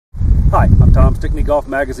I'm Stick Me Golf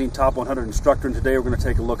Magazine Top 100 instructor, and today we're going to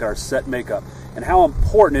take a look at our set makeup and how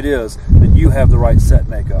important it is that you have the right set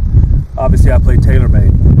makeup. Obviously I play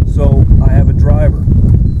TaylorMade, so I have a driver.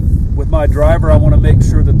 With my driver I want to make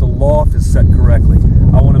sure that the loft is set correctly.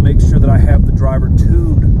 I want to make sure that I have the driver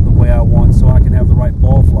tuned the way I want so I can have the right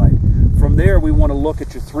ball flight. From there we want to look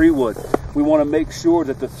at your 3-wood. We want to make sure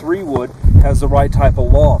that the 3-wood has the right type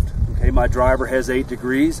of loft. Okay, my driver has 8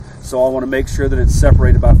 degrees, so I want to make sure that it's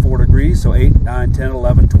separated by 4 degrees, so 8, 9, 10,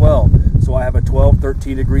 11, 12. So I have a 12,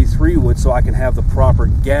 13 degree 3-wood so I can have the proper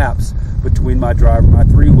gaps between my driver and my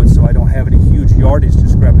 3-wood so I don't have any huge yardage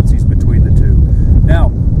discrepancies between the two. Now,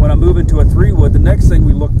 when I move into a 3-wood, the next thing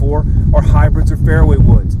we look for are hybrids or fairway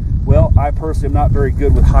woods. Well, I personally am not very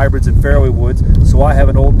good with hybrids and fairway woods, so I have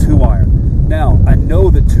an old 2-iron. Now, I know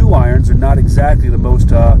that 2-irons are not exactly the most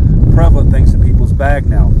prevalent things in people's bag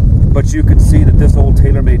now, but you can see that this old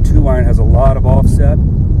TaylorMade 2-iron has a lot of offset.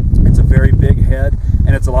 It's a very big head,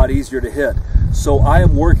 and it's a lot easier to hit. So I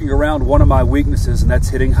am working around one of my weaknesses, and that's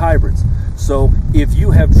hitting hybrids. So if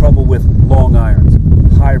you have trouble with long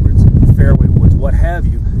irons, hybrids, fairway woods, what have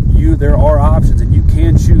you, there are options, and you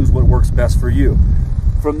can choose what works best for you.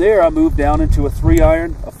 From there, I move down into a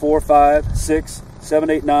 3-iron, a 4, 5, 6, 7,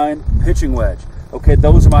 8, 9 pitching wedge. Okay,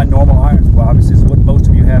 those are my normal irons. Well, obviously, it's what most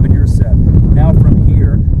of you have in your set. Now from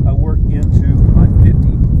here, I work into my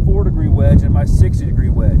 54-degree wedge and my 60-degree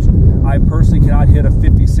wedge. I personally cannot hit a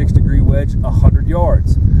 56-degree wedge 100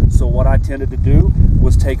 yards. So what I tended to do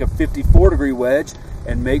was take a 54-degree wedge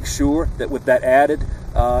and make sure that with that added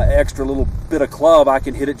extra little bit of club, I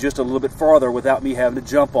can hit it just a little bit farther without me having to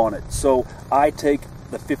jump on it. So I take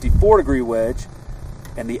the 54-degree wedge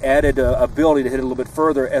and the added ability to hit it a little bit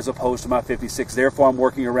further as opposed to my 56. Therefore, I'm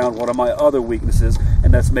working around one of my other weaknesses,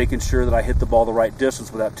 and that's making sure that I hit the ball the right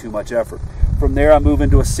distance without too much effort. From there, I move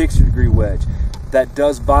into a 60-degree wedge. That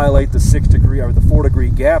does violate the 6-degree or the 4-degree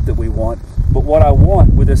gap that we want, but what I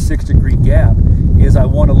want with this 6-degree gap is I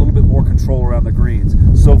want a little bit more control around the greens.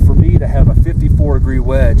 So for me to have a 54-degree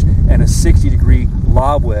wedge and a 60-degree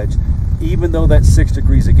lob wedge, even though that's 6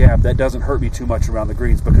 degrees a gap, that doesn't hurt me too much around the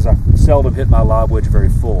greens because I seldom hit my lob wedge very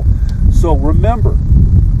full. So remember,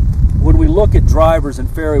 when we look at drivers and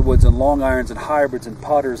fairway woods and long irons and hybrids and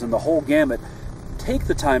putters and the whole gamut, take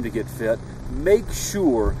the time to get fit. Make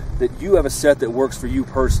sure that you have a set that works for you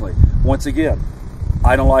personally. Once again,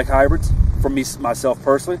 I don't like hybrids for myself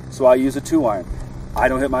personally, so I use a 2-iron. I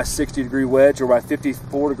don't hit my 60-degree wedge or my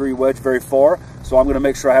 54-degree wedge very far, so I'm going to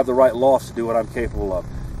make sure I have the right loft to do what I'm capable of.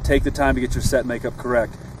 Take the time to get your set makeup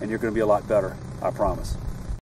correct, and you're going to be a lot better, I promise.